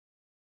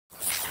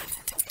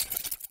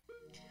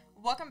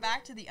Welcome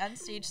back to the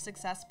Unstaged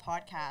Success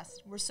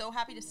Podcast. We're so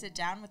happy to sit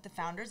down with the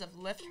founders of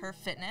LiftHer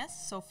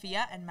Fitness,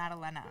 Sophia and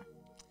Madelena.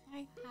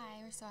 Hi,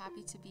 we're so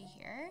happy to be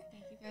here.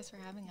 Thank you guys for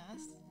having us.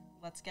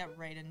 Let's get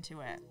right into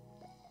it.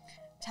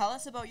 Tell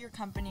us about your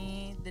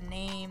company, the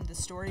name, the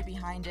story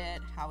behind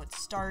it, how it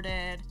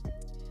started.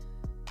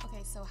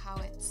 Okay, so how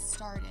it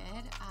started,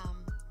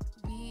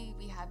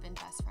 we have been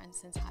best friends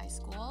since high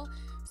school,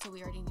 so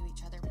we already knew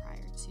each other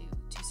prior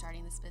to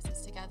starting this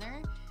business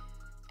together.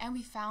 And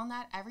we found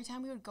that every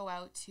time we would go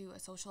out to a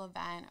social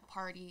event, a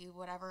party,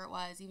 whatever it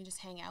was, even just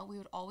hang out, we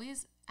would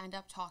always end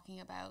up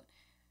talking about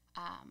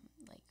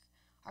like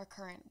our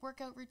current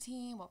workout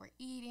routine, what we're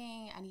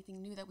eating,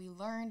 anything new that we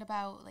learned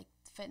about like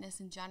fitness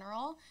in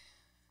general.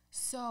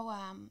 So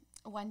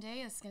one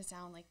day, this is going to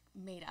sound like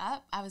made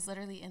up, I was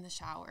literally in the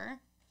shower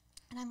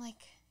and I'm like,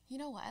 you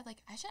know what, like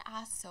I should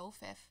ask Soph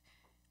if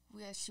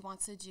she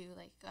wants to do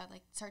like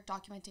start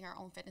documenting our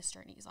own fitness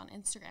journeys on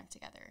Instagram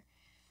together.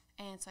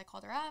 And so I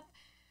called her up,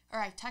 or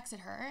I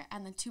texted her,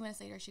 and then 2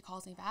 minutes later she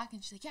calls me back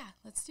and she's like, yeah,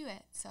 let's do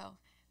it. So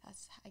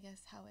that's, I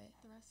guess, how it,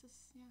 The rest is,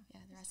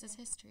 the rest is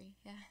history.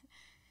 Yeah.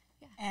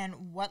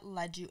 And what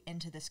led you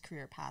into this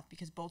career path?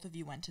 Because both of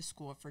you went to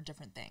school for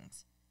different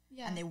things.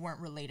 Yeah. And they weren't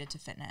related to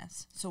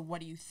fitness. So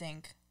what do you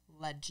think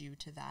led you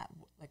to that?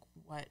 Like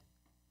what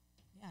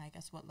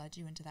led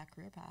you into that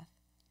career path?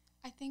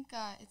 I think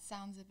it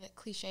sounds a bit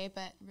cliche,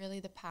 but really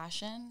the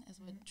passion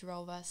is what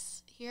drove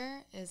us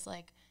here, is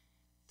like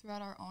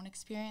throughout our own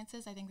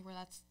experiences. I think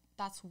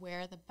that's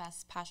where the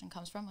best passion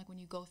comes from, like when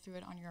you go through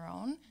it on your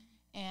own.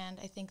 And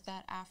I think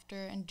that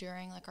after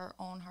enduring like our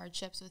own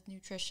hardships with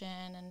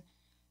nutrition and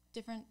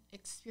different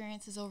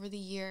experiences over the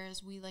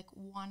years, we like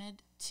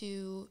wanted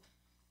to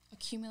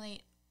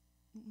accumulate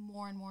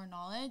more and more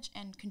knowledge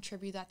and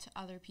contribute that to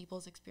other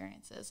people's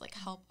experiences, like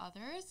help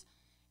others.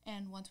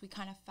 And once we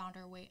kind of found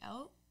our way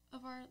out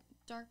of our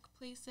dark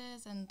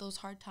places and those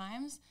hard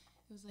times,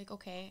 it was like,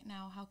 okay,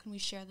 now how can we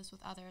share this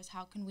with others?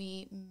 How can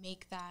we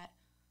make that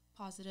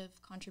positive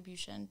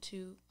contribution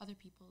to other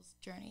people's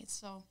journeys?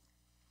 So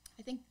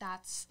I think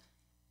that's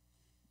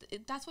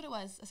what it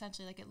was,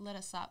 essentially. Like, it lit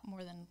us up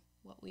more than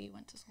what we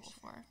went to school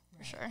for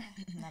sure.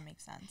 That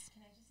makes sense.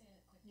 Can I just say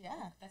a quick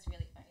Yeah. joke? That's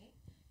really funny.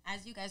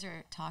 As you guys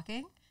are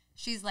talking,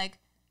 she's like,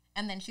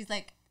 and then she's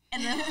like,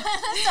 and then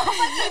so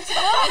much is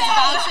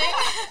vouching.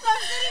 So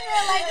I'm sitting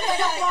here like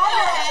a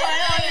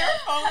bobblehead on your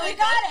phone. We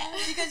got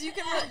it. Because you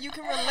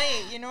can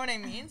relate, you know what I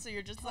mean? So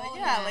you're just like, Oh,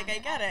 yeah, yeah. like I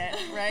get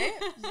it, right?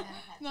 Yeah.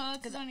 No,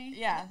 that's funny.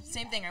 Yeah,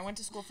 same thing. I went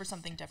to school for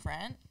something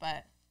different,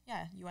 but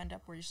yeah, you end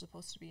up where you're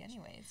supposed to be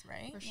anyways,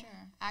 right? For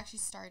sure. I actually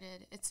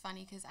started, it's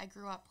funny because I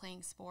grew up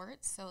playing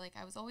sports, so like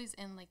I was always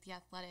in like the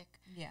athletic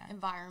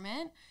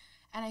environment,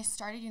 and I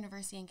started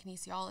university in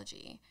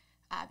kinesiology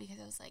because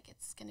I was like,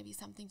 it's going to be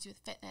something to do with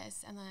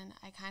fitness. And then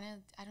I kind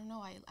of, I don't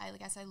know, I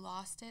guess I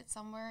lost it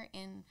somewhere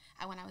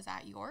when I was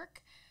at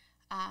York.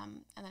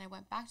 And then I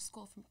went back to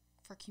school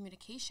for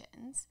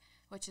communications,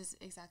 which is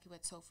exactly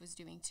what Soph was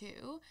doing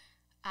too.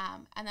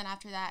 And then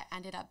after that,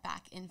 ended up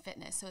back in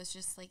fitness. So it's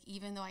just like,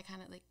 even though I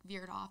kind of like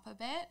veered off a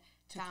bit,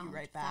 Took you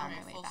right found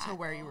back my way back to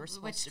where you were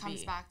supposed to be. Which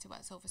comes back to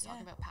what Soph was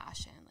talking about,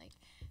 passion. Like,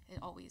 it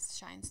always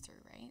shines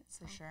through, right?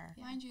 So, For sure.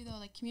 yeah. Mind you, though,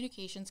 like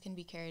communications can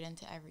be carried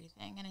into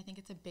everything, and I think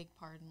it's a big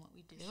part in what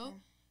we do. Sure.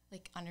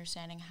 Like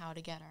understanding how to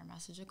get our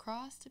message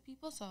across to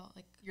people. So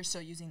like, You're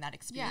still using that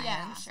experience.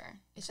 Yeah, sure.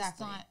 it's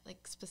Exactly. just not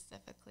like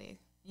specifically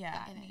Yeah.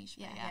 that In it, niche.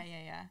 yeah. but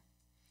Yeah.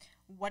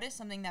 What is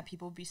something that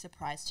people would be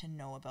surprised to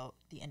know about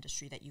the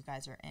industry that you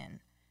guys are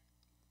in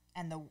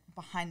and the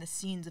behind the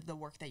scenes of the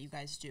work that you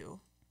guys do?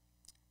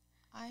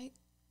 I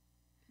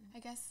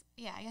guess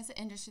the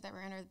industry that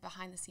we're in, or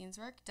behind the scenes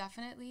work,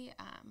 definitely.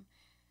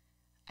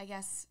 I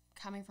guess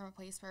coming from a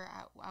place where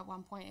at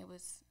one point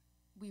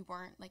we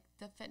weren't like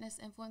the fitness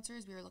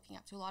influencers, we were looking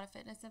up to a lot of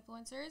fitness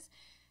influencers,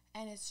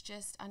 and it's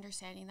just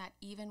understanding that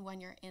even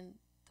when you're in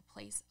the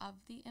place of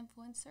the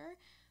influencer,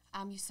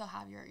 you still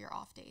have your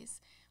off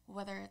days,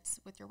 whether it's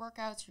with your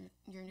workouts,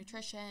 your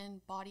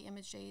nutrition, body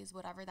image days,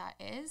 whatever that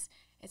is.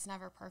 It's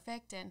never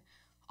perfect, and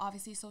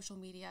obviously social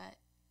media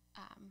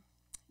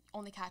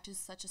only catches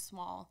such a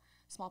small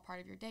part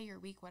of your day, your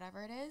week,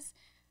 whatever it is,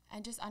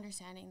 and just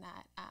understanding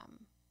that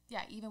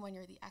even when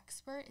you're the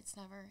expert, it's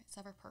never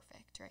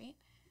perfect, right?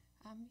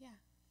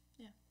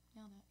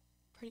 nailed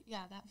it.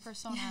 That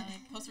persona.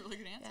 Like, That's a really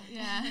good answer.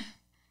 yeah.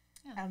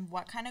 And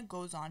what kind of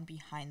goes on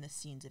behind the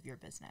scenes of your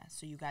business?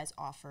 So you guys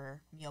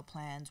offer meal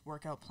plans,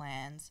 workout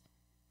plans.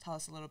 Tell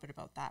us a little bit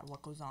about that.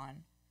 What goes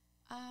on?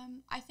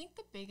 I think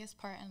the biggest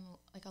part, and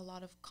like a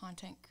lot of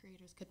content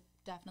creators could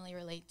definitely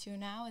relate to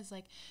now, is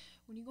like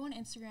when you go on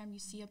Instagram, you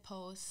see a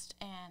post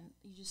and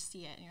you just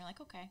see it and you're like,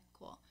 okay,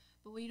 cool.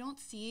 But what you don't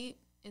see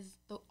is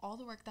all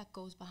the work that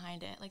goes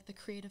behind it, like the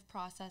creative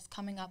process,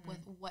 coming up with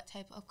what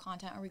type of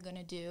content are we going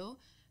to do,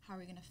 how are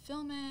we going to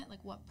film it, like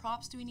what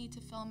props do we need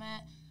to film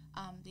it,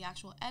 the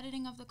actual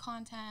editing of the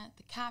content,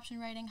 the caption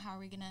writing, how are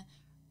we going to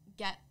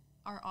get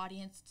our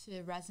audience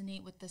to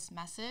resonate with this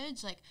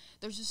message. Like,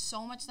 there's just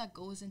so much that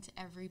goes into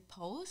every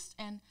post,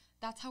 and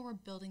that's how we're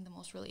building the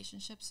most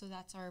relationships. So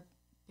that's our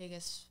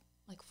biggest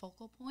like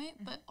focal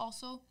point, but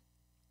also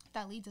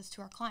that leads us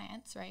to our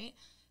clients, right?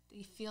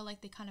 They feel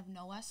like they kind of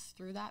know us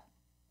through that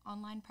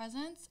online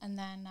presence. And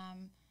then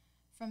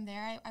from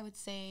there, I would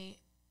say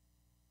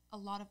a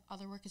lot of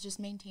other work is just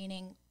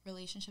maintaining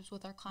relationships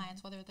with our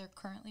clients, whether they're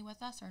currently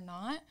with us or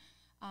not,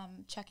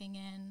 checking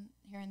in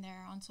here and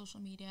there on social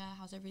media,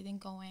 how's everything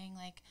going,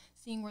 like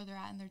seeing where they're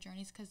at in their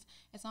journeys, because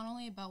it's not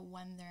only about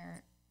when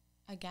they're,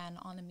 again,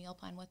 on a meal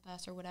plan with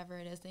us or whatever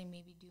it is they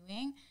may be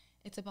doing,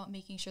 it's about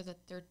making sure that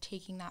they're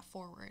taking that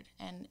forward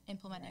and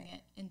implementing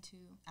it into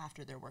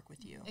after their work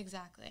with you.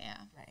 Exactly, yeah.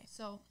 Right.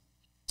 So,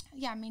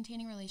 yeah,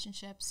 maintaining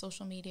relationships,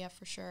 social media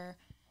for sure.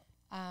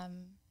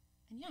 And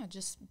yeah,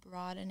 just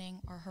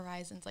broadening our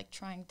horizons, like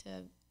trying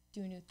to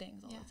do new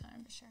things all the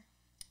time. For sure.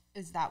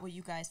 Is that what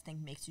you guys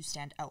think makes you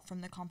stand out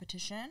from the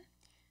competition?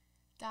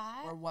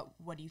 That, or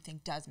what do you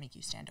think does make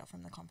you stand out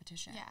from the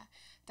competition? Yeah,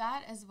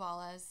 that as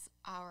well as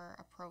our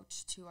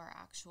approach to our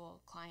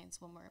actual clients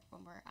when we're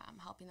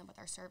helping them with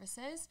our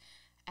services,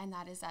 and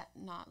that is that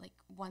not like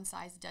one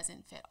size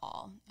doesn't fit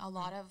all. A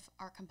lot of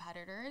our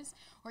competitors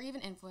or even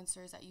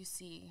influencers that you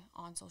see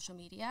on social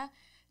media,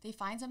 they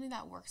find something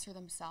that works for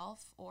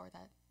themselves or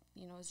that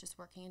is just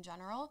working in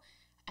general,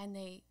 and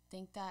they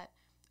think that,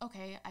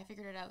 okay, I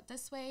figured it out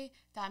this way,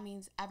 that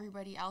means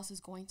everybody else is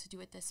going to do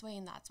it this way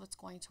and that's what's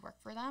going to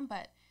work for them.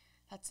 But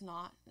that's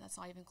not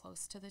even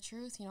close to the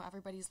truth.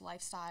 Everybody's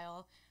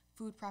lifestyle,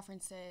 food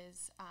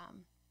preferences,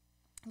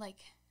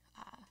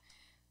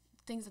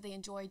 things that they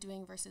enjoy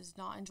doing versus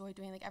not enjoy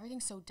doing, like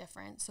everything's so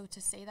different. So to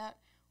say that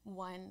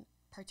one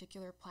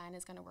particular plan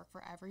is going to work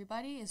for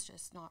everybody is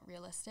just not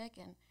realistic.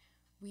 And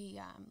we,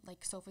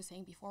 like Soph was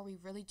saying before, we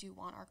really do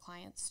want our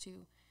clients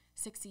to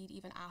succeed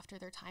even after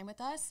their time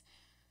with us.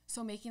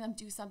 So making them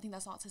do something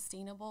that's not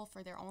sustainable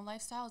for their own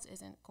lifestyles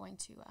isn't going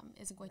to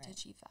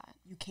achieve that.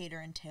 You cater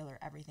and tailor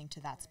everything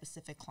to that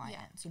specific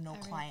client, so no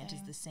client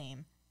is the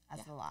same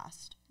as the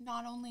last.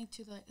 Not only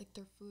to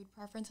their food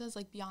preferences,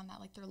 like beyond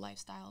that, like their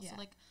lifestyle. So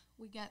like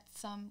we get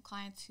some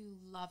clients who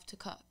love to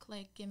cook.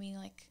 Like give me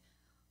like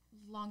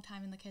long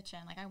time in the kitchen.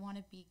 Like I want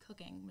to be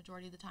cooking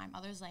majority of the time.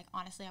 Others like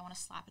honestly I want to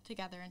slap it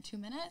together in 2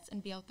 minutes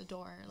and be out the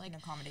door. Like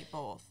accommodate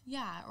both.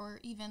 Yeah, or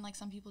even like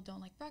some people don't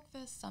like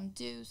breakfast, some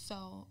do.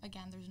 So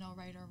again, there's no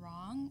right or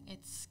wrong.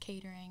 It's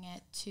catering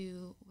it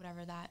to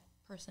whatever that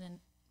person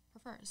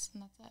prefers,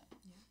 and that's it.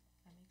 Yeah,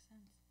 that makes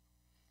sense.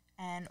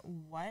 And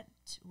what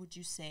would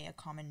you say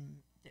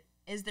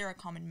is there a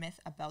common myth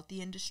about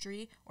the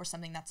industry or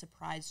something that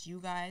surprised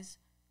you guys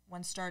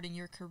when starting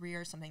your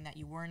career, something that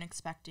you weren't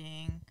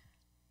expecting?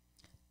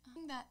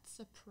 Something that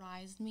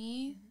surprised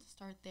me to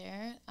start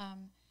there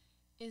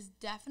is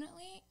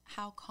definitely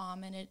how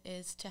common it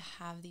is to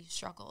have these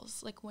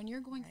struggles. Like when you're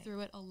going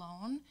through it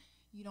alone,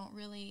 you don't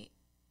really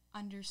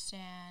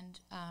understand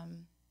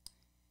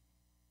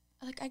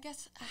I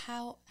guess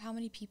how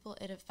many people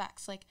it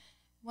affects. Like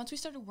once we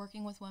started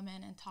working with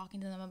women and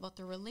talking to them about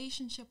their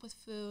relationship with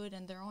food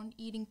and their own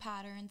eating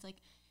patterns, like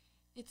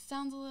it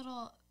sounds a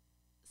little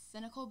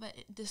cynical, but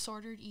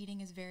disordered eating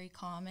is very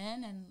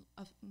common and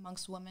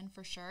amongst women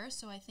for sure.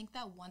 So I think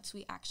that once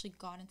we actually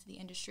got into the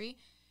industry,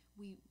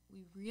 we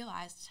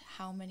realized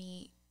how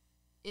many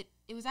it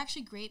was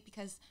actually great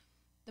because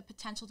the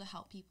potential to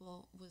help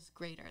people was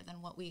greater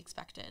than what we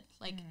expected.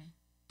 Like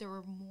there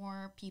were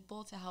more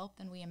people to help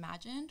than we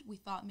imagined. We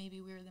thought maybe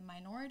we were the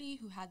minority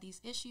who had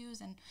these issues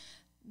and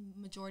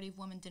majority of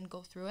women didn't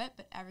go through it,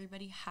 but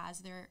everybody has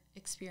their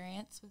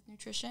experience with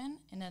nutrition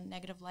in a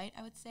negative light,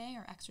 I would say,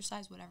 or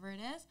exercise, whatever it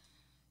is.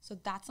 So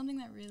that's something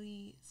that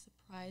really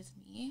surprised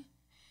me.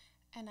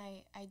 And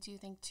I do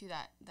think too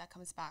that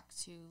comes back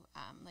to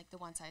like the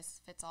one size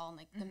fits all and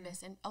like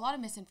a lot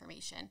of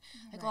misinformation.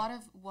 Like a lot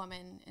of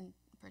women in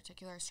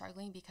particular are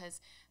struggling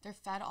because they're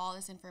fed all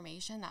this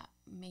information that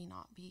may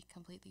not be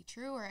completely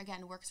true, or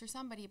again works for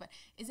somebody but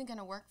isn't going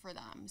to work for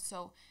them.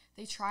 So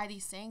they try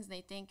these things and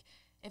they think,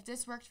 if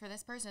this worked for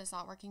this person, it's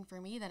not working for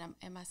me, then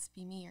it must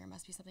be me, or it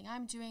must be something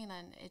I'm doing. And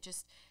then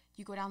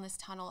you go down this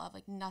tunnel of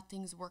like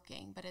nothing's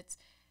working, but it's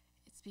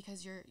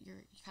because you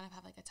kind of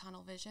have like a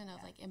tunnel vision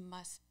of like, it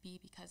must be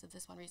because of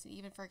this one reason.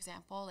 Even for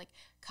example, like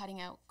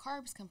cutting out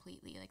carbs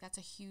completely, like that's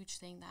a huge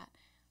thing that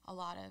a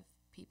lot of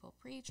people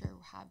preach or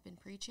have been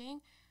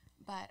preaching.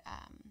 But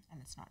and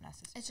it's not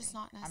necessary. It's just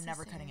not necessary. I'm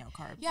never cutting out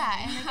carbs. Yeah,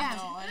 and again,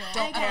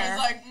 don't care.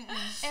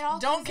 It all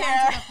don't comes care.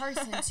 down to the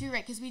person too,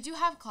 right? Because we do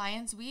have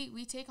clients.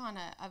 We take on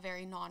a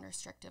very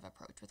non-restrictive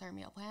approach with our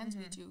meal plans.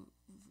 We do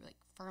like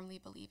firmly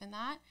believe in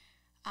that.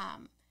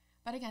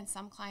 But again,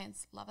 some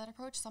clients love that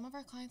approach. Some of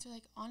our clients are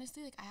like,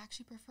 honestly, like I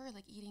actually prefer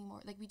like eating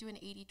more. Like we do an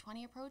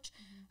 80-20 approach.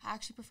 I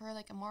actually prefer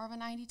like more of a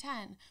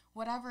 90-10,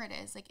 whatever it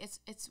is. Like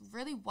it's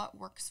really what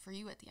works for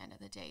you at the end of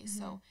the day.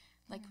 So.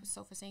 Like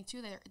Sophia was saying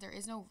too, there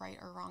is no right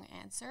or wrong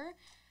answer.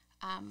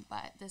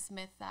 But this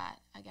myth that,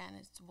 again,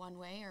 it's one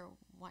way or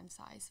one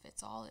size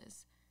fits all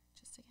is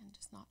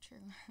just not true.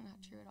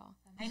 Not true at all.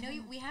 I know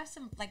we have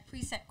some like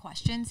preset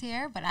questions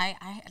here, but I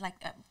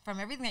like from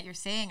everything that you're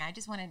saying, I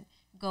just want to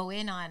go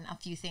in on a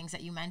few things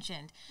that you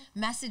mentioned.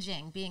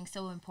 Messaging being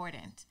so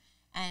important.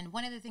 And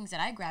one of the things that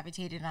I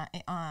gravitated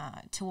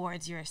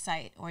towards your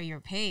site or your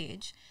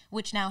page,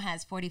 which now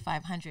has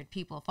 4,500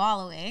 people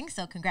following,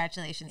 so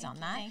congratulations on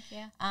that. Thank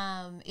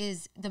you.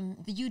 Is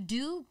you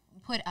do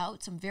put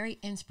out some very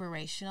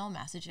inspirational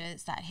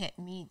messages that hit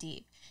me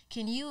deep.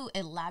 Can you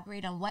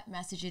elaborate on what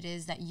message it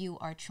is that you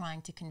are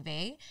trying to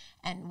convey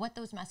and what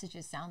those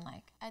messages sound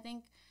like? I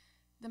think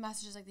the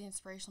messages, like the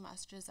inspirational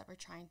messages that we're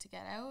trying to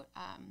get out,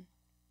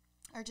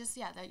 are just,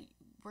 that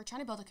we're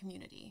trying to build a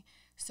community.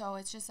 So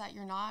it's just that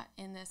you're not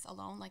in this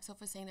alone. Like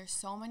Sophia was saying, there's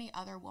so many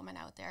other women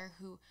out there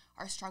who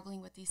are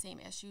struggling with these same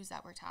issues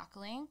that we're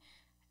tackling.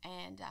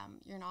 And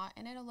you're not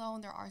in it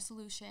alone. There are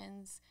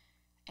solutions,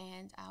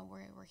 and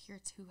we're here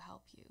to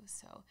help you.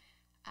 So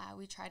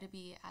we try to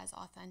be as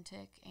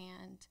authentic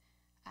and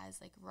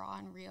as like raw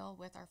and real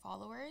with our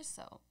followers.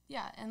 So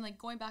and like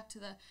going back to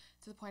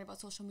the point about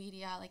social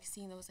media, like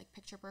seeing those like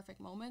picture perfect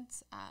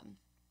moments,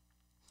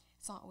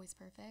 it's not always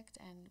perfect,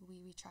 and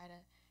we try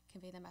to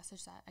convey the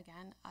message that,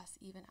 again, us,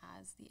 even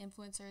as the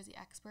influencers, the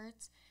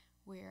experts,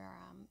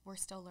 we're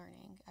still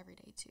learning every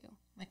day too.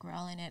 Like we're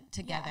all in it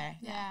together.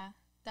 Yeah.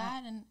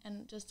 That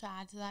and just to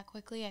add to that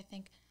quickly, I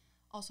think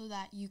also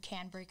that you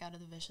can break out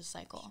of the vicious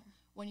cycle. Sure.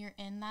 When you're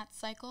in that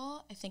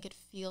cycle, I think it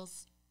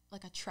feels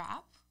like a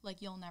trap,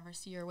 like you'll never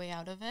see your way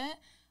out of it.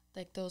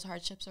 Like those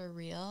hardships are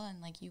real,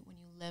 and like when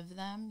you live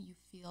them, you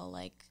feel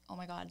like, oh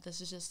my God,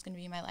 this is just going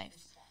to be my life.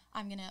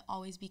 I'm going to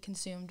always be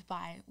consumed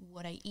by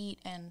what I eat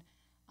and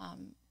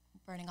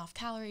burning off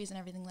calories and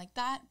everything like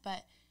that.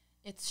 But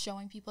it's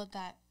showing people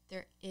that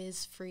there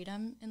is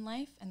freedom in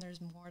life, and there's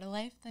more to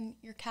life than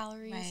your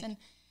calories. Right.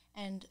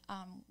 And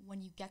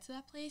when you get to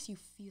that place, you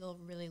feel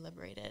really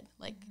liberated.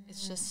 Like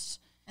it's just...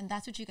 And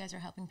that's what you guys are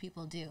helping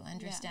people do.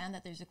 Understand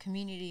that there's a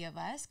community of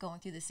us going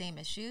through the same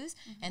issues,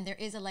 and there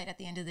is a light at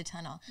the end of the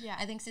tunnel. Yeah.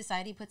 I think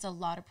society puts a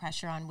lot of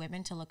pressure on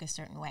women to look a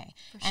certain way.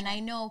 For and sure. I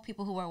know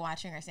people who are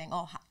watching are saying,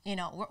 oh,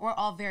 we're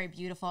all very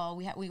beautiful.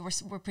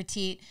 We're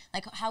petite.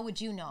 Like, how would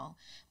you know?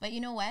 But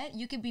you know what?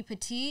 You could be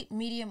petite,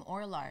 medium,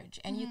 or large,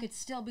 and you could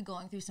still be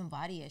going through some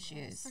body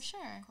issues. For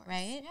sure.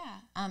 Right?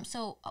 Yeah.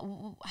 So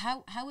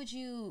how would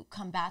you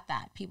combat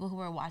that? People who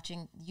are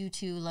watching you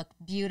two look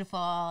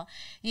beautiful,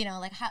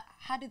 like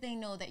how do they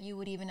know that you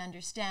would even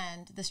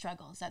understand the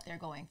struggles that they're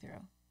going through?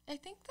 I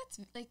think that's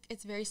like,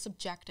 it's very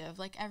subjective.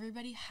 Like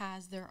everybody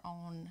has their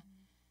own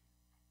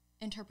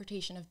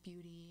interpretation of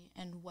beauty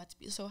and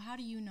so how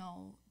do you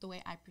know the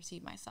way I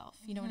perceive myself?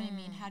 You know what I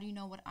mean? How do you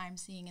know what I'm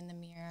seeing in the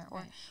mirror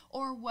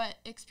or what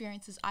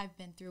experiences I've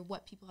been through,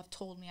 what people have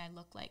told me I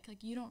look like?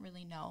 Like you don't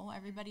really know.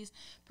 Everybody's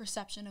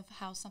perception of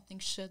how something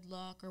should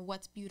look or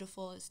what's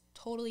beautiful is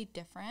totally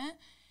different.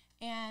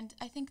 And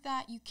I think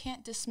that you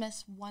can't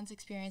dismiss one's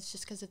experience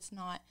just because it's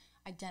not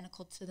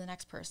identical to the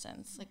next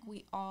person's. Like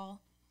we all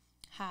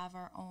have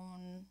our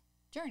own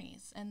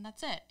journeys, and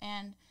that's it.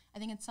 And I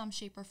think in some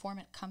shape or form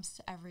it comes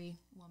to every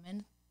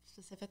woman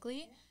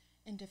specifically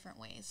in different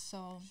ways.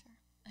 So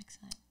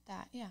excellent.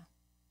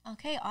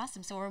 Okay,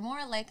 awesome. So we're more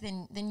alike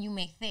than you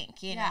may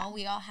think, you know.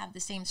 We all have the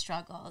same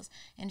struggles,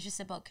 and it's just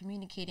about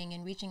communicating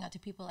and reaching out to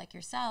people like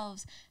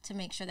yourselves to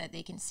make sure that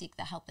they can seek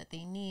the help that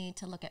they need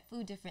to look at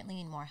food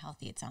differently and more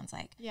healthy, it sounds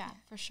like. Yeah,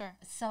 for sure.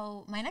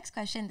 So my next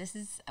question, this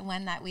is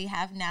one that we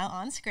have now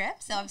on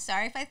script, so I'm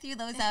sorry if I threw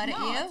those out at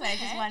you, but I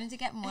just wanted to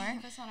get more.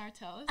 Keep us on our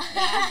toes.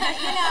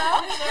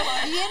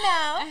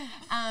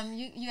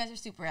 You guys are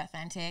super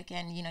authentic,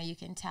 and you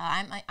can tell.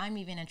 I'm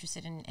even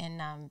interested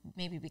in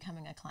maybe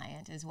becoming a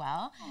client as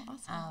well. Oh,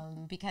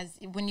 awesome. Because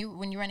when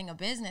you're running a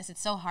business,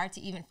 it's so hard to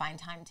even find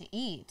time to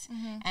eat.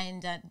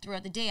 And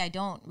throughout the day, I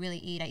don't really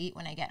eat. I eat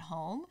when I get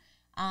home.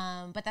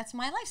 But that's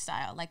my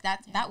lifestyle. Like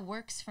that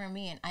works for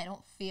me, and I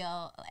don't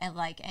feel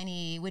like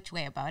any which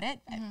way about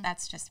it.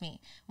 That's just me.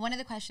 One of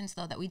the questions,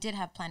 though, that we did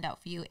have planned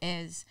out for you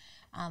is,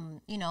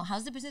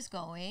 how's the business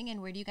going,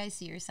 and where do you guys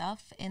see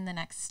yourself in the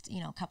next,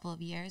 couple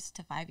of years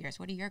to 5 years?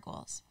 What are your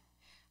goals?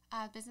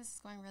 Business is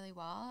going really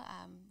well.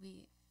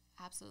 We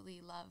absolutely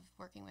love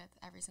working with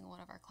every single one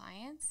of our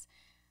clients.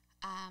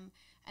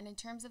 And in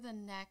terms of the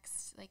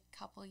next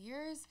couple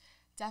years,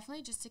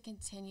 definitely just to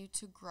continue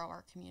to grow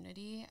our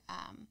community.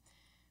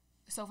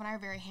 Soph and I are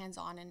very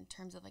hands-on in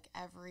terms of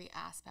every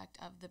aspect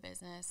of the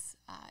business.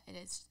 It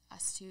is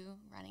us two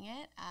running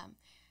it.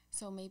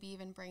 So maybe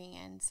even bringing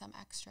in some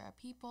extra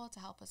people to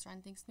help us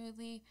run things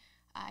smoothly.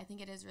 I think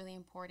it is really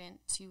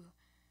important to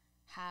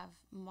have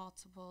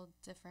multiple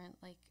different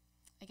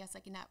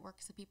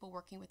networks of people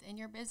working within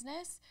your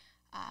business,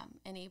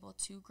 and able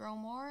to grow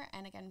more,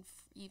 and again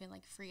even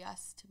free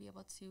us to be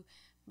able to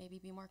maybe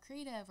be more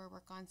creative or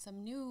work on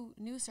some new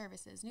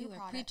services, new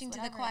products. Preaching to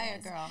the choir,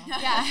 girl. An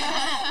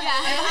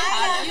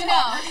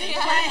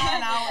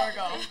hour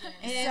ago.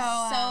 It is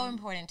so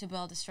important to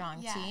build a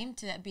strong team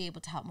to be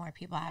able to help more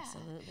people.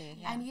 Absolutely.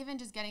 And even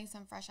just getting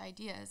some fresh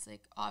ideas,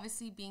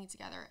 obviously being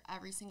together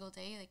every single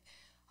day,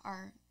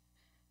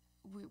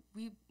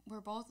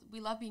 we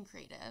love being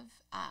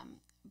creative,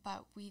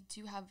 but we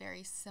do have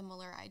very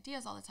similar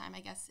ideas all the time.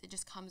 I guess it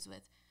just comes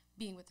with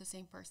being with the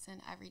same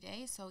person every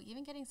day. So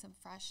even getting some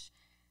fresh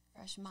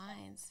fresh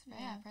minds, right?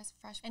 Yeah.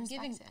 Fresh And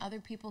giving perspective. other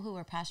people who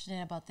are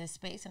passionate about this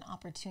space an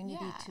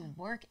opportunity to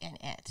work in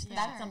it. Yeah.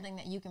 That's Sure. something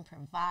that you can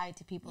provide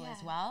to people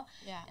as well.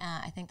 Yeah.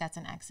 I think that's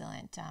an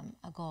excellent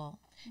a goal.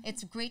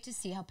 It's great to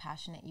see how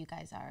passionate you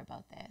guys are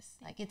about this.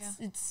 Thank like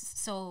it's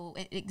so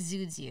it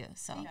exudes you.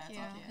 So Thank That's you.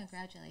 obvious.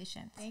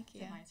 congratulations. Thank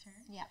you. Is it my turn?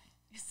 Yeah.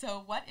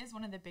 So what is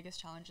one of the biggest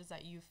challenges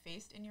that you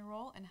faced in your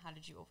role, and how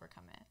did you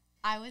overcome it?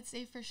 I would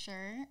say for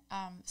sure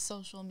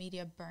social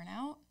media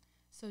burnout.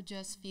 So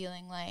just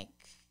feeling like,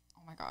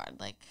 oh my God,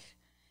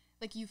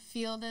 like you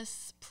feel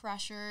this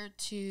pressure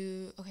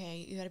to,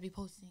 okay, you got to be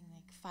posting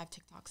like 5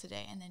 TikToks a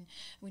day, and then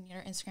we need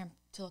our Instagram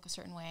to look a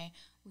certain way.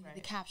 We need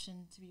the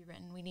caption to be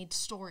written. We need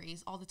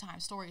stories all the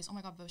time. Stories. Oh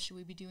my God, but should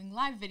we be doing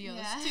live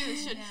videos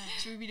too?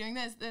 Should we be doing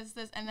this?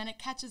 And then it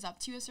catches up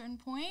to a certain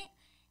point.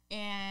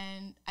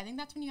 And I think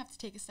that's when you have to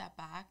take a step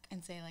back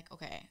and say like,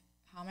 okay,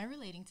 how am I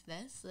relating to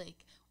this?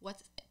 Like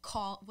what's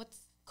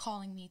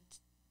calling me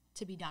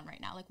to be done right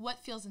now? Like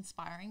what feels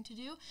inspiring to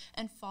do,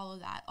 and follow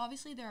that.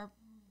 Obviously there are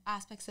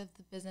aspects of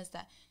the business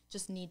that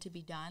just need to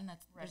be done.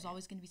 There's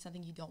always going to be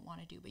something you don't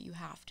want to do, but you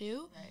have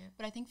to. Right.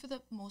 But I think for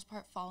the most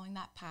part, following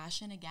that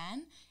passion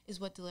again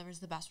is what delivers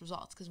the best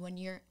results. Because when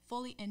you're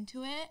fully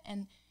into it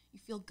and you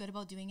feel good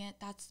about doing it,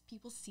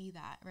 people see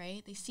that,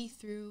 right? They see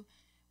through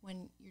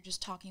when you're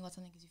just talking about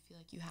something because you feel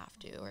like you have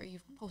to, or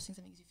you're posting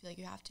something because you feel like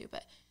you have to.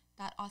 But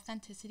that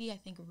authenticity, I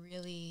think,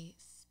 really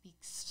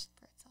speaks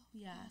for itself.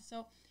 Yeah.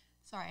 So,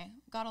 sorry,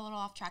 got a little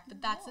off track,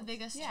 but that's the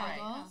biggest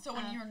struggle. Right. So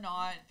when you're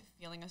not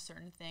feeling a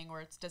certain thing,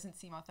 or it doesn't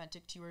seem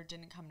authentic to you, or it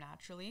didn't come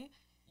naturally,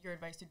 your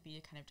advice would be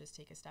to kind of just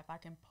take a step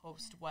back and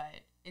post what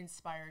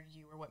inspired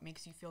you or what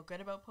makes you feel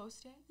good about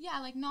posting. Yeah,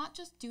 like not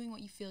just doing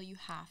what you feel you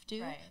have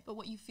to, Right. but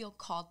what you feel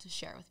called to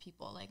share with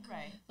people. Like,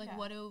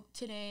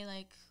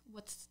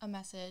 what's a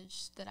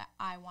message that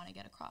I want to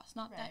get across?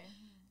 Not that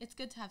it's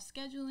good to have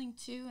scheduling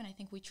too, and I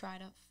think we try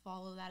to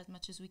follow that as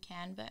much as we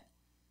can, but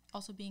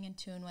also being in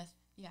tune with,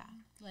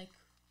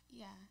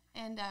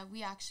 and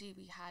we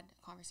had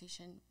a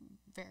conversation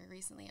very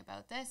recently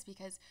about this,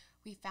 because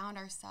we found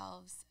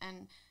ourselves,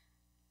 and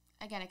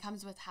again, it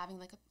comes with having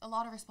like a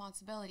lot of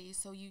responsibilities.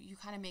 So you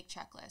kind of make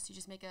checklists. You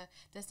just make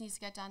this needs to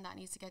get done, that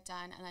needs to get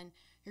done, and then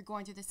you're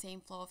going through the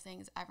same flow of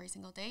things every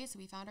single day. So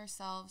we found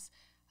ourselves,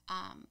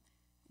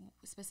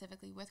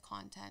 specifically with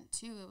content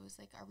too, it was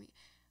like,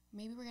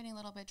 maybe we're getting a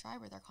little bit dry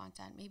with our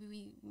content.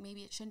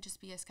 Maybe it shouldn't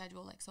just be a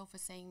schedule, like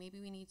Sophia's saying.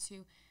 Maybe we need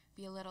to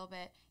be a little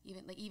bit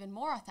even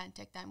more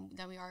authentic than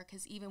we are,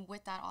 because even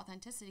with that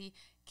authenticity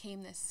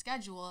came this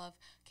schedule of,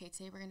 okay,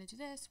 today we're going to do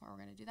this, tomorrow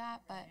we're going to do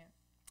that. But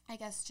I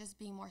guess just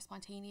being more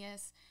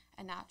spontaneous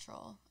and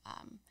natural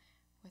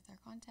with our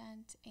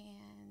content,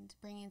 and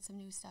bringing in some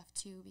new stuff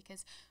too,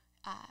 because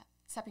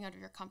stepping out of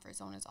your comfort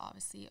zone is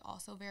obviously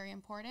also very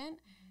important.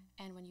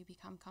 And when you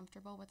become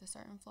comfortable with a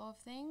certain flow of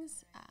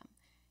things,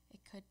 it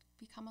could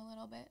become a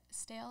little bit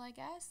stale, I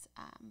guess.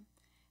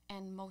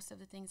 And most of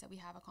the things that we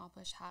have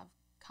accomplished have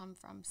come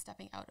from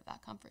stepping out of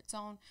that comfort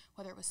zone,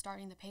 whether it was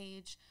starting the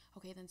page,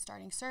 okay, then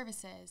starting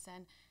services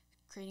and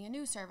creating a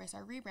new service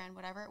or rebrand,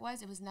 whatever it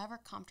was never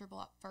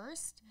comfortable at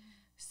first.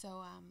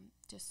 So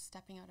just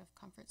stepping out of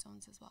comfort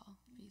zones as well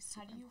would be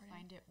super How do you important.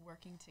 find it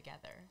working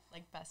together,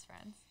 like best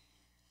friends?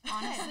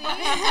 honestly,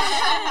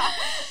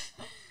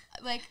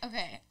 like,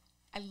 okay,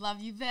 I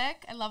love you,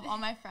 Vic. I love all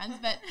my friends,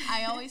 but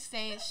I always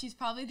say she's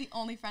probably the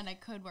only friend I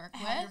could work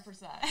with. 100%.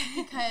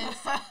 Because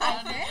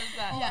 100%.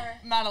 Yeah.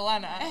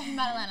 Madelena.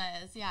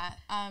 Madelena is, yeah.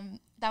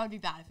 That would be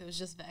bad if it was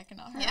just Vic and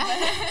not her.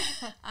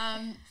 Yeah.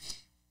 But,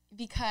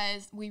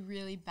 because we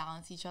really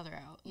balance each other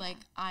out. Yeah. Like,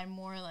 I'm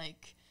more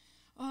like,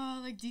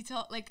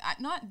 detail, like,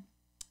 not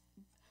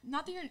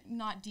that you're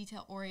not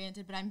detail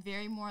oriented, but I'm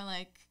very more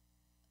like,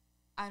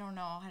 I don't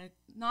know how to,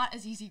 not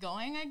as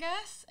easygoing, I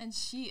guess. And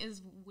she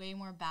is way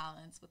more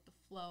balanced with the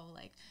flow.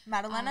 Like,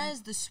 Madelena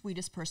is the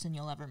sweetest person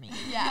you'll ever meet.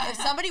 Yeah. If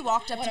somebody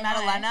walked up What to am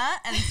I? Madelena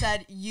and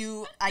said,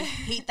 I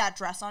hate that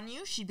dress on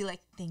you, she'd be like,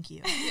 thank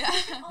you. yeah.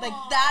 Like,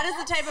 that is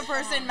the type of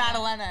person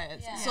Madelena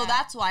is. Yeah. So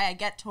that's why I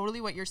get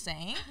totally what you're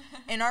saying.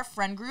 In our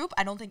friend group,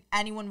 I don't think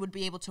anyone would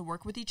be able to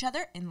work with each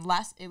other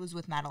unless it was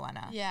with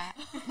Madelena. Yeah.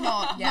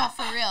 No, Yeah.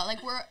 no, for real.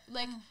 Like, we're,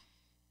 like,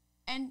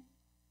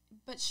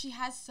 but she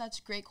has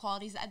such great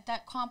qualities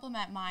that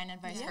complement mine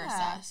and vice Yeah.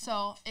 versa.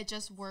 So it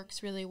just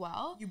works really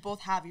well. You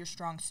both have your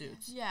strong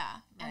suits.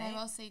 Yeah. And Right?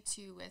 I will say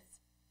too,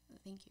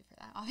 thank you for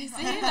that,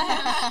 obviously.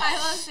 I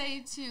will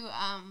say too,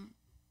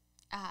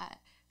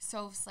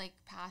 Soph's like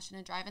passion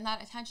and drive and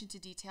that attention to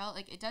detail,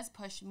 like it does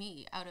push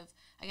me out of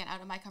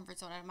my comfort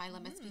zone, out of my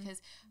limits,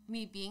 because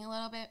me being a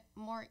little bit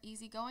more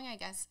easygoing, I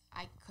guess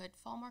I could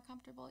fall more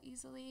comfortable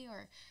easily,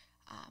 or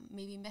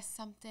maybe miss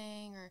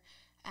something,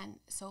 and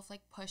Soph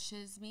like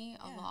pushes me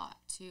a lot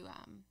to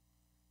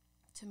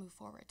move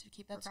forward, to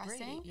keep That's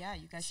progressing. great. Yeah,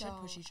 you guys should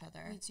push So each other.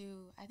 We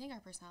do. I think our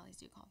personalities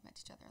do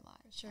complement each other a lot.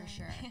 For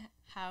sure.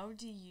 How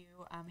do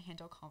you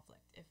handle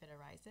conflict if it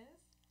arises?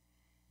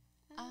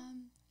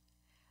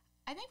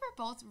 I think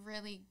we're both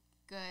really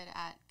good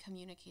at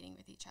communicating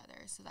with each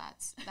other, so that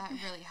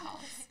really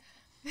helps.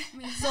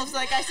 So it's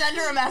like I send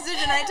her a message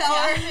and I tell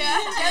her, get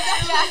that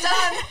shit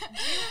done.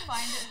 Do you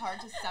find it hard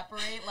to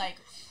separate like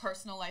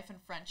personal life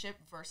and friendship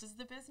versus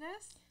the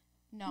business?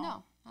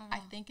 No. I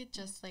think it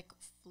just like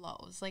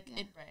flows. Like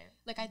it,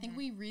 like I think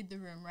we read the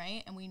room,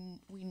 right? And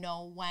we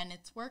know when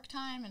it's work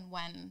time and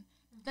when.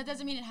 That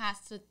doesn't mean it has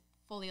to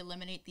fully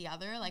eliminate the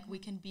other. Like we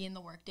can be in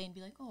the work day and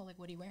be like, oh, like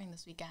what are you wearing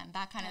this weekend?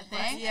 That kind of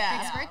thing.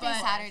 Greg's birthday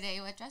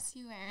Saturday. What dress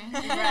you wearing?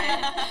 But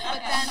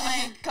then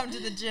like come to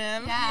the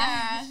gym.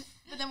 Yeah.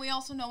 But then we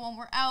also know when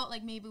we're out,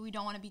 like maybe we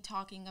don't want to be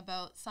talking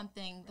about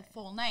something the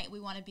full night. We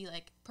want to be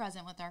like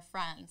present with our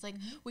friends. Like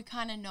we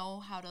kind of know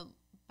how to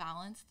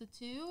balance the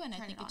two, and I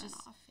think it just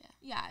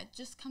it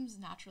just comes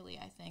naturally.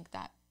 I think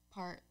that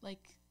part,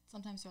 like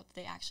sometimes throughout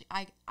the day, actually,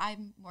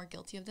 I'm more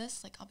guilty of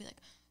this. Like I'll be like,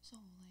 so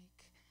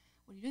like,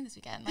 what are you doing this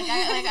weekend? Like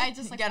I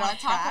just like want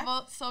to talk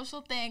about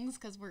social things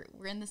because we're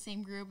in the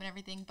same group and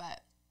everything.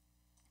 But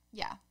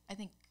yeah, I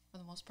think for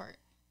the most part,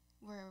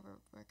 we're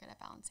good at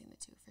balancing the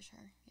two for sure.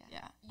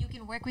 Yeah. You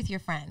can work with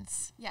your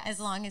friends. Yes. As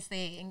long as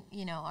they,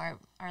 you know,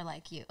 are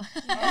like you.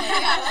 As long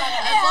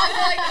as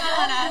they're like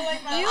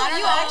Madelena.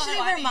 You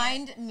actually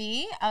remind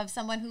me of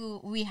someone who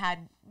we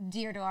had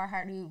dear to our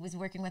heart who was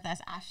working with us,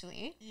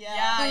 Ashley. Who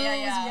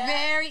was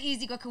very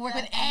easy, could work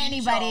with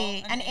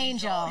anybody. An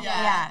angel.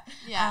 Yeah.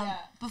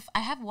 I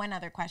have one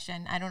other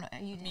question. I don't know.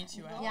 Me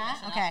too.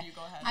 Okay. You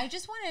go ahead. I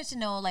just wanted to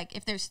know, like,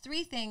 if there's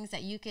 3 things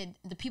that you could,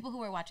 the people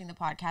who are watching the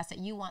podcast, that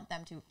you want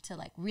them to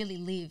like really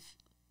leave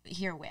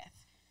here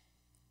with.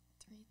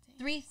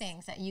 3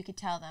 things that you could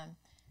tell them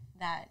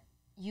that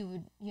you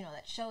would, you know,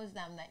 that shows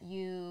them that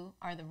you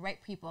are the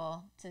right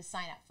people to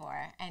sign up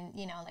for. And,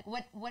 you know, like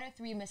what are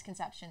 3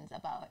 misconceptions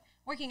about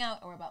working out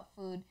or about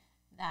food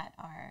that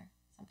are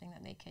something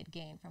that they could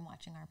gain from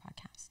watching our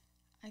podcast?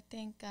 I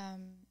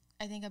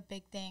think a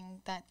big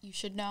thing that you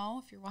should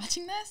know if you're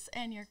watching this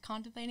and you're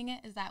contemplating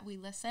it is that we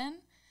listen.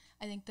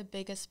 I think the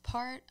biggest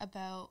part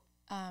about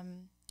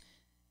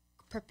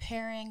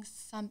preparing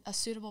a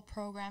suitable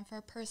program for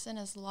a person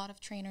is a lot of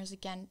trainers,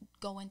 again,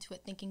 go into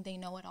it thinking they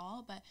know it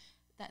all, but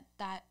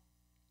that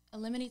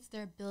eliminates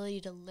their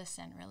ability to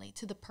listen really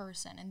to the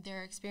person and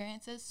their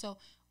experiences. So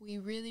we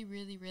really,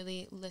 really,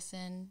 really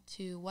listen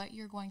to what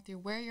you're going through,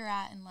 where you're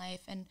at in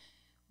life, and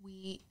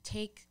we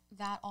take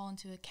that all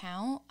into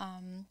account.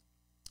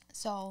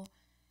 So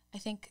I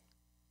think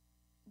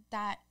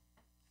that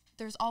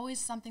there's always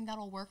something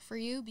that'll work for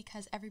you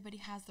because everybody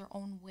has their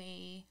own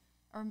way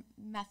or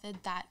method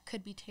that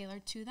could be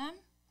tailored to them.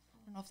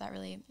 I don't know if that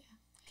really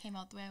came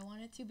out the way I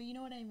wanted to, but you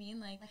know what I mean?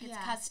 Like it's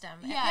custom.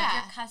 Yeah. Like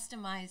you're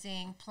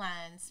customizing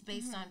plans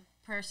based on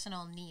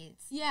personal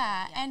needs.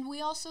 Yeah, and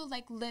we also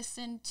like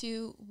listen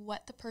to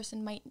what the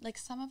person might, like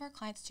some of our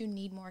clients do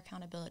need more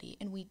accountability,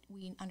 and we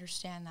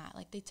understand that.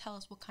 Like they tell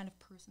us what kind of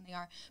person they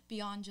are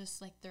beyond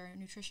just like their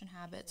nutrition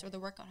habits or their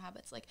workout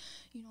habits. Like,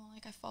 you know,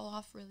 like I fall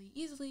off really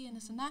easily and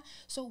this and that.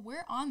 So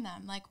we're on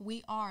them. Like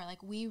we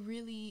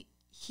really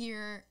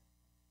hear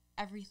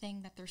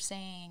everything that they're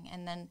saying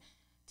and then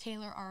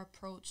tailor our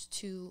approach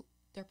to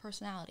their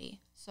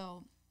personality.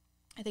 So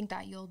I think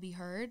that you'll be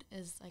heard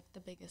is like the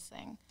biggest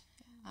thing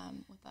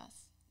with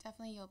us.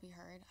 Definitely you'll be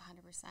heard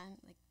 100%,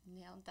 like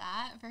nailed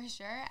that for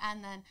sure.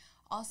 And then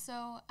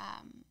also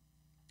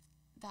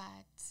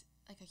that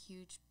like a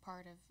huge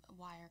part of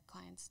why our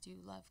clients do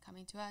love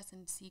coming to us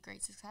and see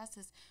great success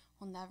is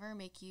we'll never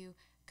make you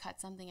cut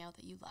something out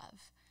that you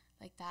love.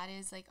 Like that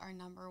is like our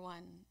number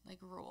one like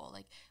rule.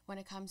 Like when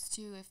it comes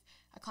to if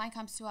a client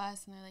comes to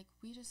us and they're like,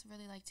 we just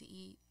really like to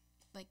eat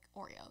like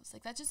Oreos.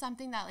 Like that's just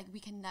something that like we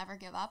can never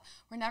give up.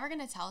 We're never going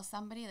to tell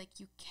somebody like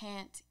you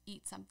can't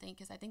eat something,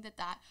 because I think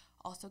that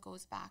also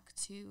goes back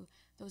to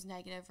those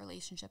negative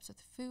relationships with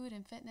food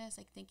and fitness,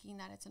 like thinking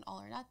that it's an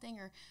all or nothing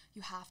or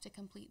you have to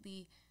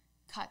completely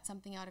cut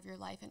something out of your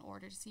life in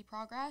order to see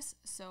progress.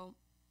 So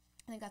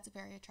I think that's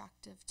very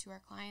attractive to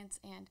our clients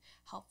and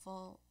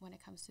helpful when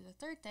it comes to the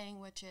third thing,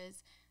 which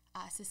is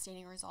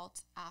sustaining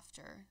results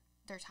after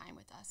their time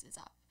with us is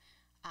up.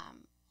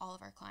 All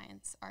of our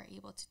clients are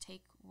able to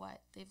take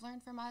what they've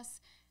learned from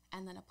us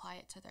and then apply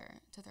it to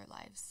their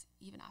lives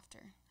even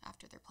after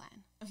their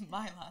plan.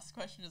 My last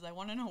question is, I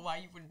want to know why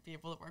you wouldn't be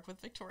able to work with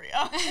Victoria.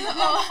 I love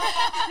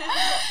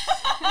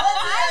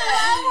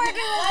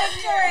working with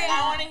Victoria.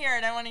 I want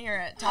to hear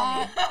it. Tell me.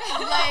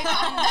 Like,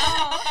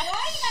 no.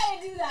 Why you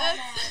gotta do that,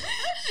 man?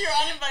 You're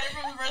uninvited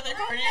from the birthday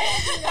party.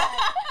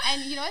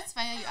 And you know what's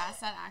funny that you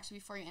asked that actually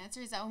before you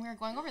answer is that when we were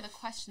going over the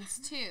questions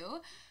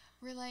too,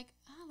 we're like,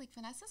 oh, like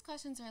Vanessa's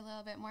questions are a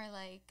little bit more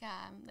like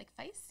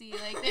feisty.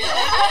 Like they're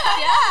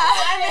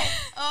like,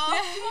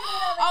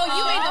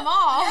 you made them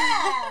all.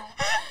 Yeah.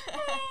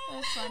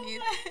 That's funny.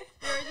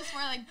 They were just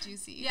more like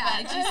juicy.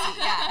 Yeah, juicy.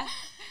 Yeah.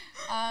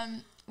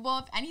 Well,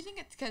 if anything,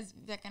 it's because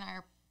Vic and I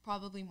are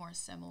probably more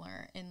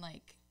similar in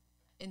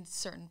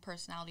certain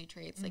personality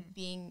traits, like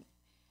being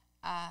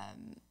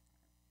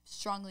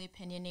strongly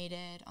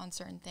opinionated on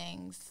certain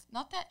things.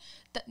 Not that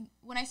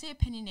when I say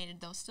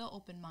opinionated, though, still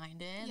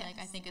open-minded. Yes. Like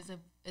I think is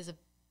a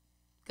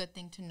good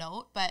thing to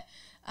note. But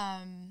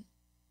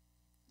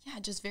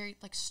just very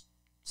like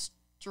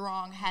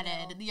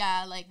strong-headed.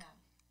 Yeah, like,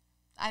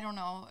 I don't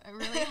know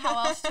really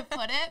how else to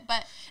put it,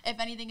 but if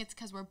anything, it's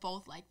because we're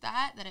both like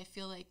that I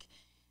feel like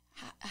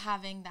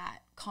having that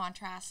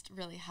contrast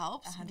really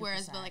helps. 100%.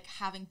 Whereas like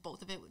having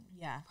both of it would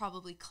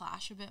probably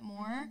clash a bit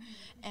more.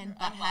 And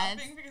I'm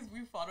laughing because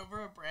we fought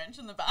over a branch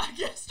in the back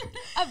yesterday.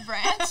 A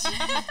branch?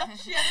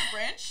 She had a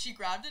branch, she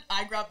grabbed it,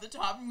 I grabbed the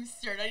top, and we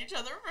stared at each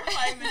other for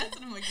 5 minutes,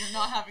 and I'm like, you're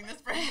not having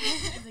this branch.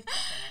 I was like,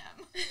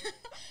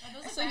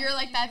 damn. So you're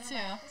like that too?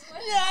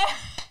 Yeah.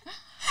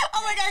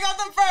 I'm like, I got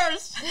them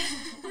first.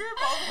 We were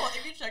both,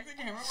 if you check the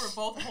camera, we're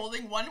both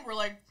holding one, we're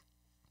like,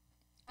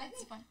 I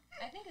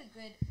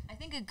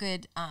think a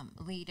good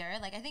leader,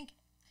 like, I think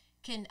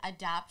can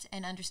adapt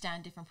and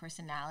understand different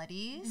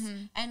personalities.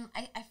 And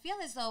I feel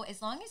as though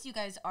as long as you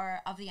guys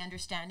are of the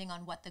understanding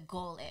on what the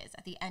goal is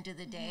at the end of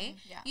the day,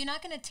 you're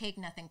not going to take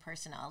nothing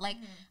personal. Like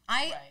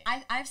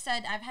I've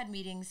said, I've had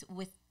meetings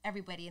with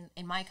everybody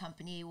in my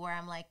company where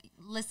I'm like,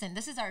 listen,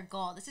 this is our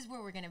goal. This is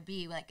where we're going to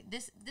be. Like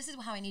this is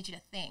how I need you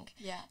to think.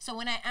 Yeah. So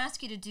when I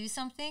ask you to do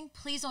something,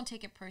 please don't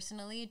take it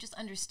personally. Just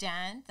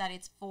understand that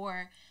it's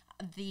for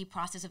the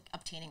process of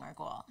obtaining our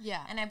goal.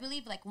 Yeah. And I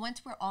believe like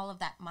once we're all of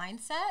that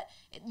mindset,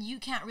 you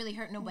can't really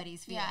hurt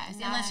nobody's feelings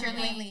unless you're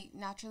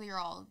naturally you're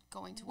all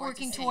going towards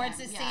working towards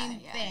the same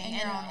thing.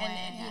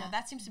 And you know,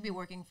 that seems to be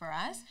working for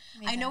us.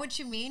 Amazing. I know what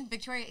you mean.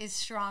 Victoria is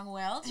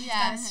strong-willed. She's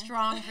got a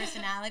strong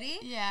personality.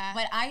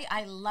 But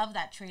I love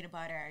that trait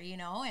about her, you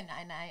know, and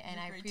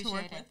I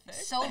appreciate it.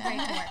 So great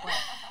to work with.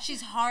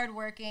 She's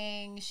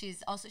hardworking. She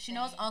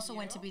knows also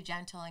when to be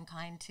gentle and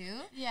kind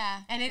too.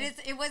 Yeah. And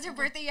it was her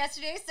birthday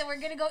yesterday, so we're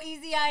gonna go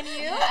easy on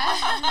you.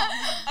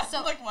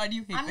 So like, why do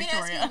you hate I'm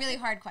Victoria? gonna ask you a really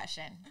hard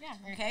question.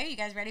 Yeah. Okay, you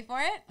guys ready for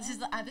it? This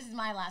is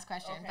my last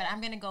question, but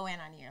I'm gonna go in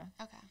on you.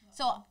 Okay.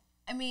 So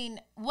I mean,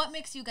 what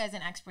makes you guys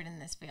an expert in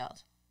this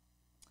field?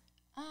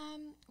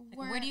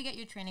 Where do you get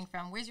your training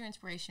from? Where's your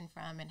inspiration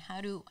from? And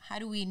how do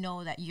we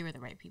know that you're the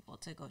right people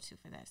to go to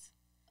for this?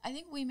 I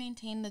think we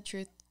maintain the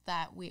truth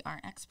that we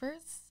aren't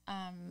experts.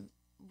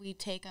 We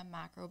take a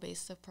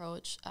macro-based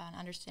approach,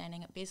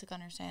 basic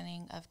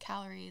understanding of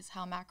calories,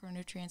 how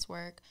macronutrients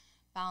work,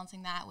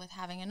 balancing that with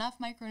having enough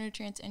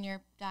micronutrients in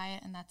your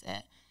diet, and that's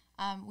it.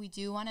 We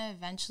do want to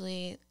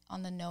eventually,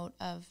 on the note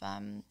of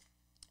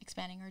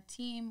expanding our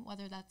team,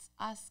 whether that's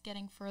us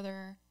getting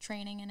further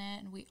training in it,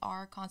 and we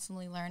are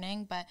constantly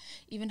learning, but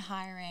even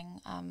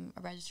hiring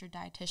a registered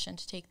dietitian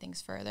to take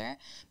things further.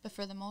 But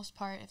for the most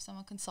part, if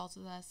someone consults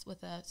with us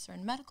with a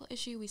certain medical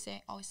issue, we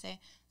always say,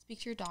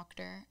 speak to your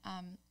doctor.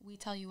 We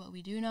tell you what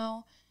we do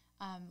know.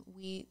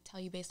 We tell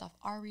you based off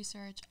our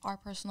research, our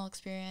personal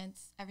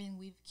experience, everything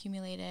we've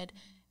accumulated,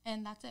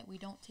 and that's it. We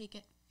don't take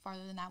it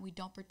farther than that. We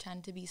don't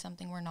pretend to be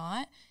something we're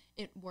not.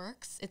 It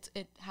works.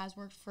 It has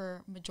worked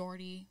for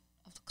majority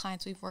of the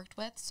clients we've worked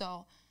with.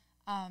 So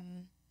I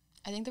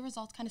think the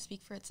results kind of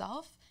speak for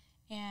itself.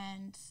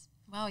 And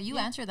wow, you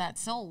answered that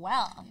so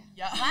well.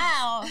 Yeah.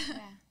 Wow.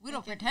 We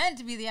don't pretend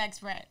to be the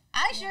expert.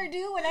 I sure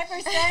do. When I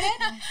first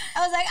started, I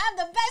was like, I'm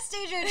the best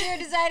stage interior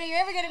designer you're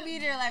ever going to meet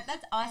in your life.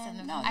 That's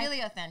awesome. Really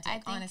authentic, I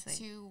think honestly.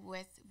 too,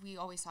 we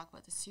always talk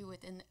about this too,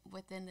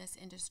 within this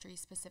industry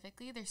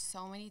specifically, there's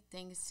so many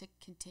things to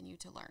continue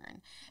to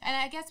learn. And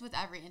I guess with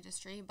every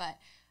industry, but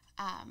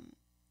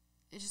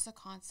it's just a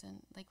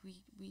constant, like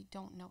we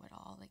don't know it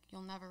all. Like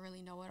you'll never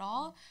really know it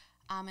all.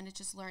 And it's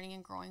just learning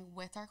and growing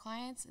with our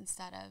clients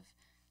instead of,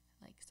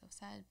 like Soph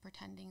said,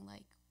 pretending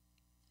like,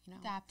 you know,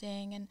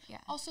 adapting. And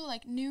also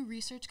like new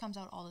research comes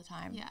out all the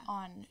time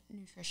on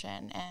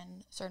nutrition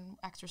and certain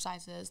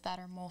exercises that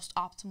are most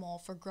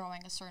optimal for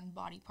growing a certain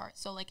body part.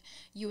 So like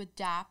you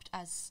adapt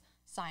as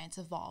science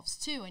evolves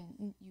too,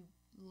 and you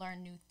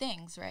learn new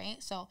things, right?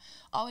 So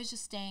always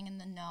just staying in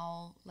the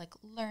know, like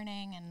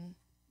learning,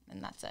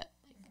 and that's it.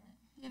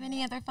 You have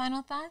any other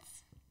final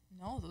thoughts?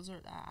 No, those are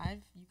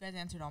you guys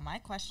answered all my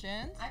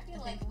questions. I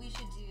feel like we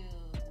should do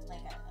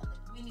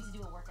we need to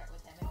do a workout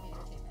with them and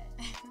videotape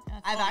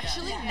it. I've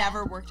actually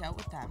never worked out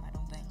with them, I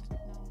don't think.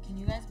 Can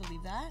you guys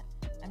believe that?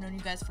 I've known you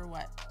guys for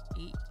what,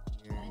 8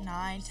 years,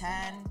 9,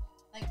 10?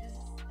 Like this,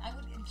 I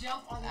would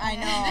jump on the I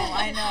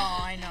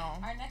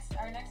know. Our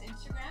next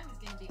Instagram is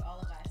going to be all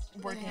of us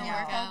working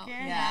out.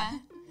 Yeah.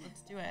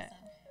 Let's do it.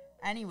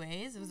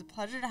 Anyways, it was a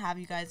pleasure to have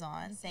you guys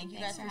on. Thank you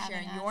guys for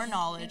sharing your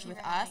knowledge with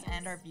us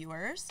and our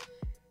viewers.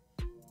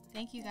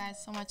 Thank you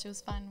guys so much. It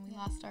was fun. We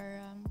lost our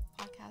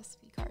podcast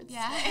fee cards.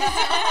 Yeah.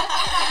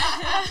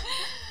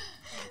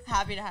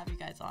 Happy to have you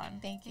guys on.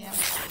 Thank you.